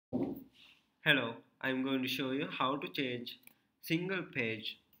Hello, I'm going to show you how to change single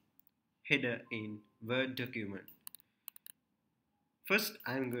page header in Word document. First,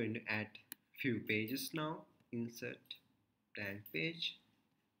 I'm going to add few pages now. Insert blank page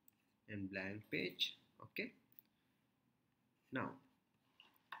and blank page. Okay. Now,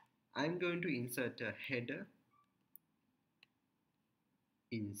 I'm going to insert a header.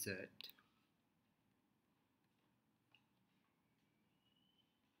 Insert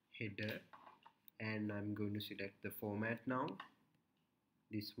header, and I'm going to select the format now.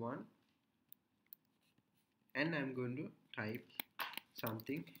 This one, and I'm going to type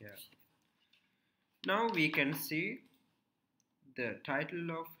something here. Now we can see the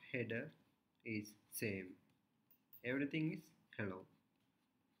title of header is same. Everything is hello.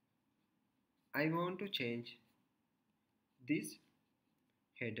 I want to change this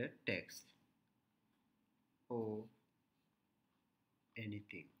header text or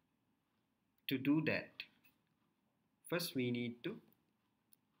anything. To do that, first we need to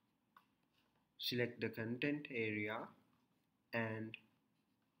select the content area and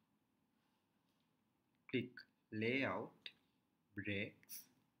click layout, breaks,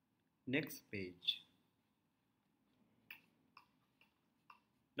 next page.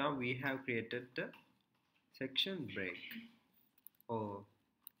 Now we have created the section break, or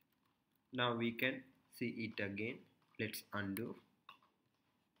now we can see it again. Let's undo.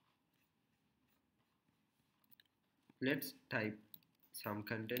 Let's type some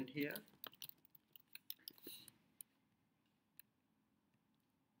content here.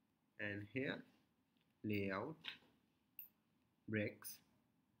 And here, layout, breaks,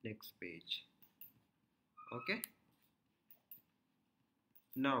 next page. Okay.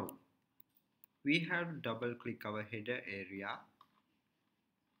 Now we have to double click our header area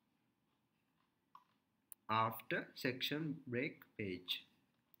after section break page,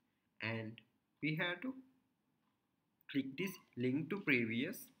 and we have to click this link to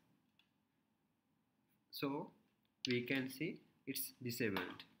previous, so we can see it's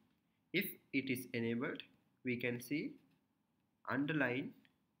disabled. If it is enabled, we can see underline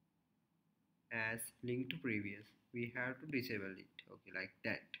as link to previous. We have to disable it. Okay, like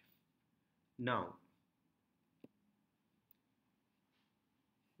that. Now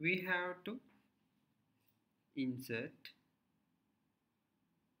we have to insert,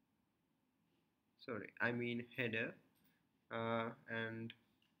 header, and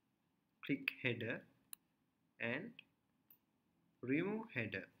click header and remove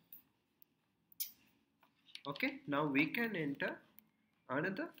header. Okay, now we can enter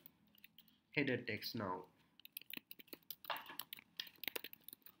another header text now.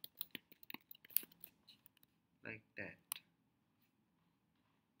 Like that.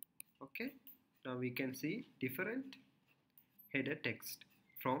 Okay, now we can see different header text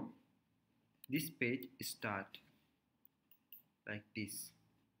from this page start, like this.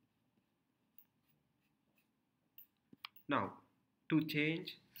 Now to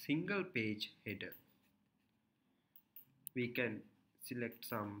change single page header, we can select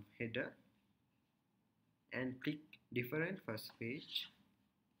some header and click different first page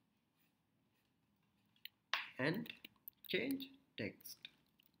and change text.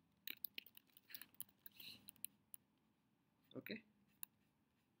 Okay,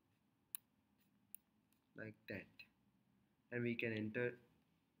 like that, and we can enter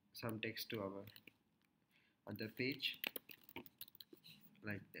some text to our other page,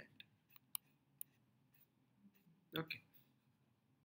 like that. Okay.